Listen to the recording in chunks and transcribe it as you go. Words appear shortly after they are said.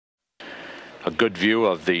a good view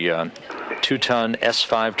of the 2-ton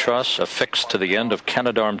S5 truss affixed to the end of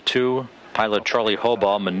Canadarm2. Pilot Charlie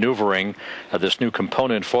Hobaugh maneuvering this new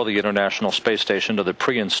component for the International Space Station to the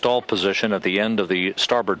pre-installed position at the end of the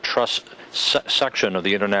starboard truss section of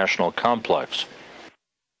the International Complex.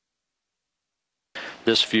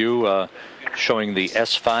 This view showing the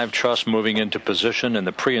S5 truss moving into position in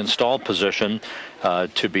the pre-installed position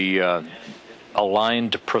to be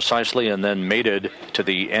aligned precisely and then mated to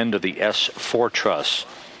the end of the S4 truss.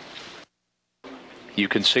 You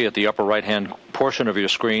can see at the upper right-hand portion of your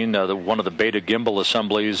screen one of the beta gimbal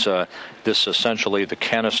assemblies. This essentially the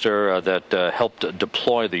canister that helped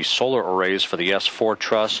deploy the solar arrays for the S4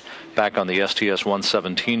 truss back on the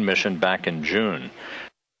STS-117 mission back in June.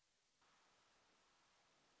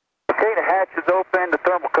 Okay, the hatch is open. The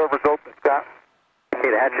thermal cover is open, Scott. Okay,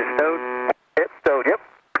 the hatch is stowed. Yep, stowed, yep.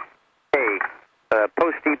 Okay,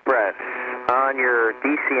 post deep breath. On your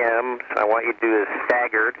DCMs, I want you to do this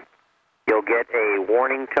staggered. You'll get a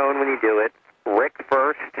warning tone when you do it. Rick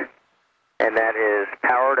first, and that is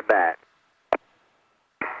power to bat.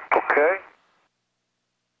 Okay.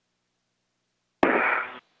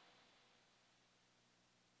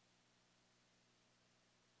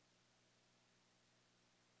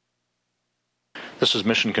 This is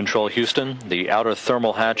Mission Control Houston. The outer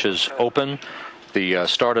thermal hatch is open. The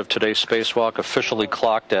start of today's spacewalk officially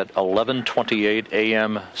clocked at 11:28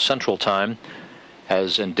 a.m. Central Time,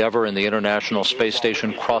 as Endeavour and the International Space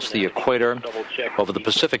Station crossed the equator over the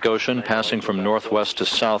Pacific Ocean, passing from northwest to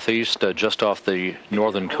southeast just off the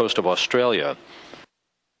northern coast of Australia.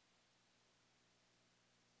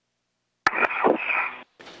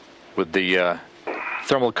 With the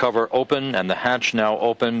thermal cover open and the hatch now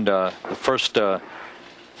opened, the first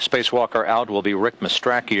spacewalker out will be Rick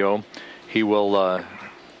Mastracchio. He will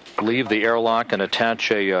leave the airlock and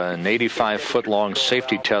attach an 85-foot-long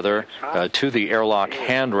safety tether to the airlock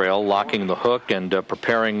handrail, locking the hook and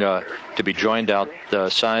preparing to be joined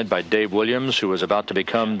outside by Dave Williams, who is about to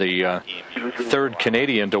become the third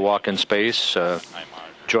Canadian to walk in space,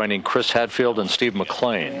 joining Chris Hadfield and Steve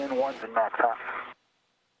McLean.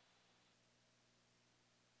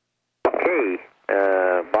 Okay,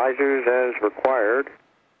 visors as required.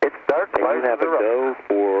 It starts. And you have a go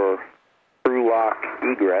for crew lock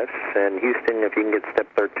egress, and Houston, if you can get step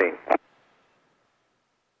 13.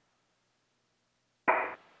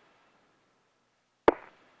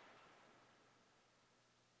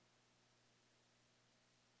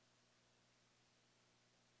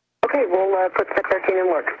 Okay, we'll put step 13 in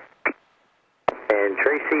work. And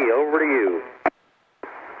Tracy, over to you.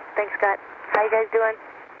 Thanks, Scott. How you guys doing?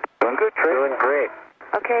 Doing good, Tracy. Doing great.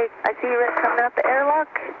 Okay, I see you coming out the airlock.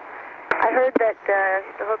 I heard that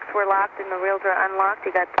the hooks were locked and the reels are unlocked.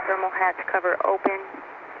 You got the thermal hatch cover open.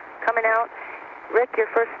 Coming out. Rick, your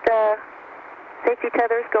first safety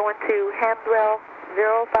tether is going to handrail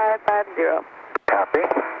 0550. Copy.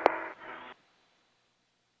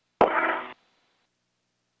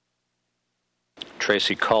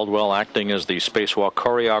 Tracy Caldwell acting as the spacewalk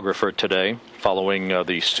choreographer today, following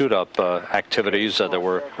the suit-up activities that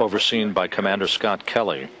were overseen by Commander Scott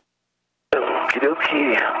Kelly. Okie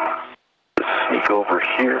dokie. Sneak over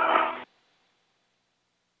here.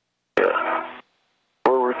 Yeah.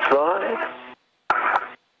 Forward side.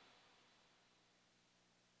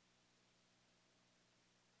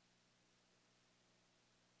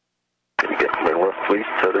 Can you get my left waist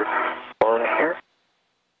tether on here?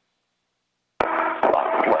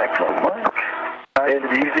 Lock flags on mic. And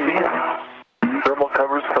easy in. Thermal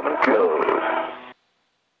covers come and go.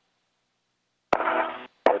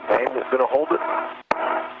 Our name is going to hold it.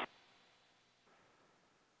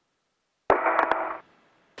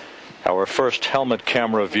 Our first helmet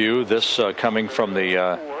camera view, this coming from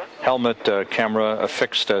the helmet camera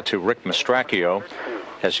affixed to Rick Mastracchio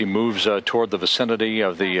as he moves toward the vicinity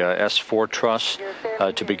of the S4 truss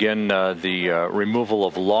to begin the removal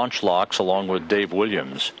of launch locks along with Dave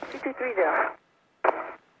Williams. 2230.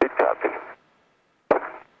 Good copy.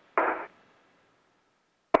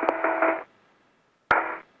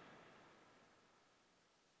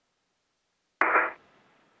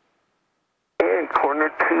 And corner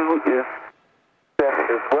 2 is set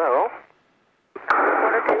as well.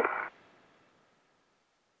 Corner 2.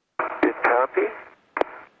 Good copy.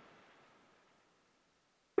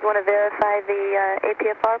 You want to verify the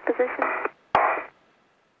APFR position?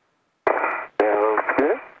 Sounds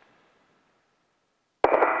good.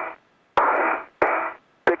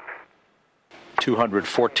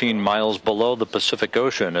 214 miles below the Pacific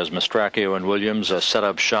Ocean as Mastracchio and Williams set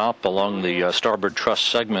up shop along the starboard truss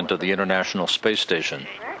segment of the International Space Station.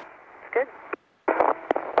 Good.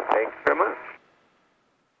 Thanks very much.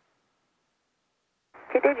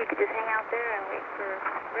 Okay, Dave, you could just hang out there and wait for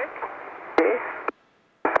Rick. Okay.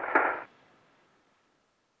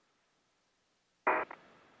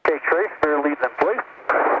 Okay, Trace, they're leaving in place.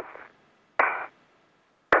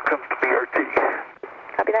 Here comes the BRT.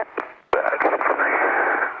 Copy that.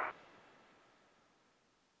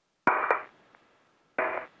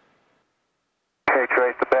 Okay,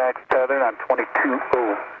 Trace, the bag's tethered on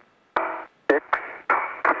 2206.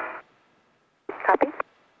 Copy.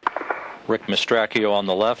 Rick Mistracchio on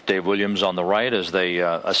the left, Dave Williams on the right as they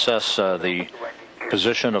assess the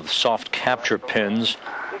position of soft capture pins.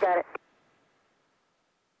 You got it.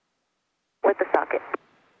 With the socket.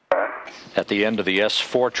 At the end of the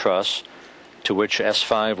S4 truss, to which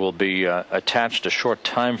S5 will be attached a short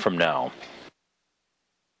time from now.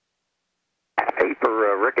 Hey,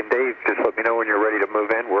 for Rick and Dave, just let me know when you're ready to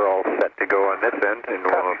move in. We're all set to go on this end, and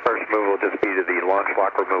the first move will just be to the launch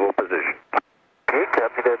lock removal position. Okay,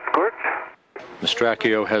 copy that, Squirt.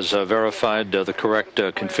 Mistracchio has verified the correct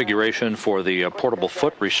configuration for the portable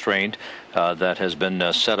foot restraint that has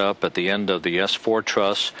been set up at the end of the S4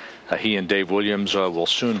 truss. He and Dave Williams will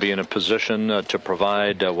soon be in a position to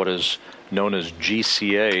provide what is known as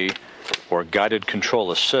GCA, or Guided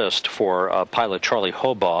Control Assist, for pilot Charlie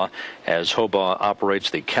Hobaugh, as Hobaugh operates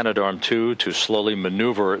the Canadarm2 to slowly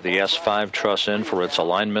maneuver the S5 truss in for its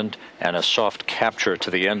alignment and a soft capture to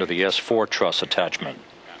the end of the S4 truss attachment.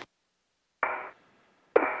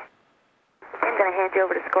 I'm going to hand you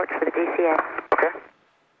over to Scorch for the DCA. Okay.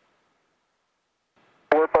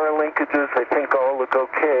 4-bar linkages, I think all look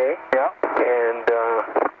okay. Yeah. And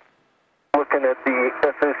looking at the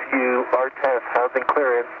SSU RTAS housing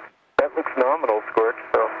clearance, that looks nominal, Squirt,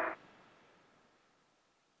 so.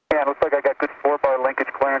 Yeah, it looks like I got good 4-bar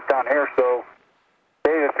linkage clearance down here, so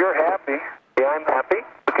Dave, if you're happy. Yeah, I'm happy.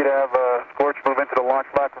 We could have Scorch move into the launch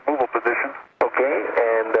lock removal position. Okay,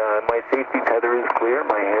 and my safety tether is clear,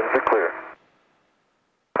 my hands are clear.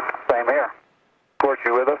 Same here. Scorch,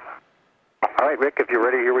 you with us? All right, Rick, if you're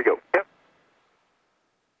ready, here we go. Yep.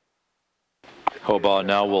 Hobaugh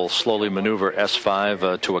now will slowly maneuver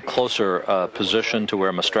S5 to a closer position to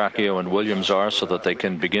where Mistracchio and Williams are, so that they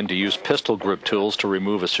can begin to use pistol grip tools to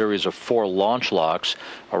remove a series of 4 launch locks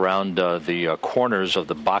around the corners of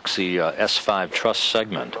the boxy S5 truss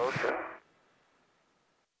segment.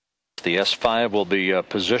 The S5 will be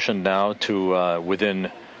positioned now to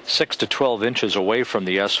within 6 to 12 inches away from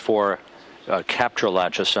the S4 capture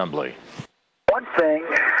latch assembly. One thing,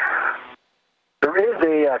 there is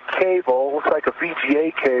a cable, looks like a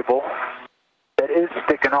VGA cable, that is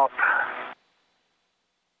sticking up.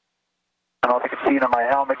 I don't know if you can see it on my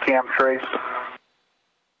helmet cam trace.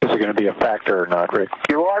 Is it going to be a factor or not, Rick?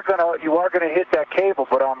 You are gonna hit that cable,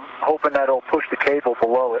 but I'm hoping that it'll push the cable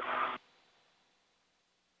below it.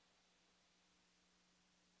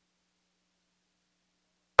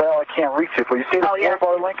 Well, I can't reach it, but you see the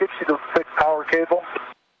 4-bar linkage? See the thick power cable?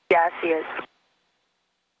 Yeah, I see it.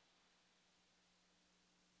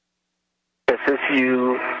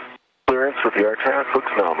 SSU clearance with the RTAS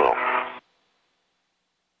looks nominal.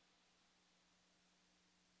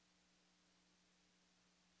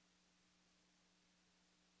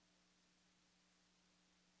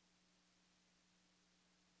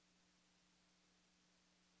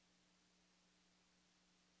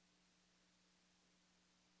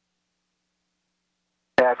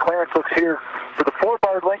 Yeah, clearance looks here. For the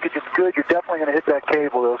 4-bar linkage, it's good. You're definitely going to hit that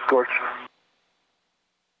cable, though, Scorch.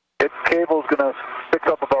 That cable's going to stick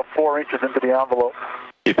up about 4 inches into the envelope.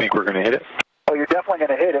 You think we're going to hit it? Oh, you're definitely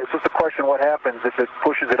going to hit it. It's just a question what happens if it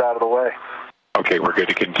pushes it out of the way. Okay, we're good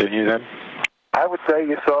to continue then? I would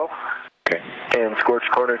say so. Okay. And Scorch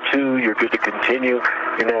corner 2, you're good to continue.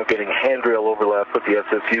 You're now getting handrail overlap with the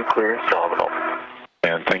SSU clearance nominal.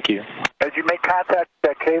 And thank you. As you make contact with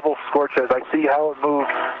that cable, Scorch, as I see how it moves,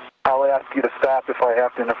 I'll ask you to stop if I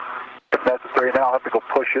have to, and if necessary. Then I'll have to go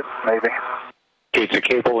push it, maybe. Okay, it's a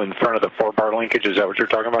cable in front of the 4-bar linkage. Is that what you're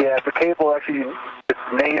talking about? Yeah, it's a cable, actually, it's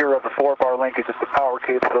nadir of the 4-bar linkage. It's the power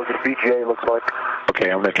cable. Those are VGA, looks like.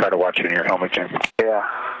 Okay, I'm going to try to watch it in your helmet, Jim. Yeah.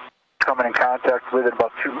 Coming in contact with it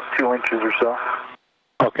about 2 inches or so.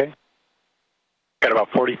 Okay. Got about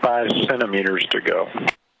 45 centimeters to go.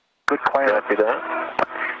 Good clearance. Copy that.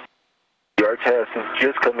 The RTAS is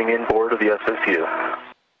just coming in board of the SSU.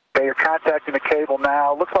 Okay, you're contacting the cable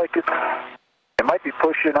now. Looks like it might be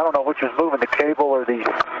pushing. I don't know which is moving, the cable or the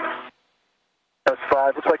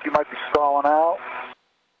S5. Looks like you might be stalling out.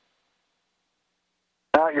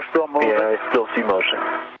 Now you're still moving. Yeah, I still see motion.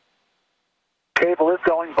 Cable is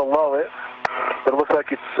going below it, but it looks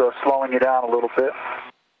like it's slowing you down a little bit.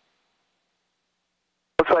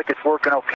 Looks like it's working okay.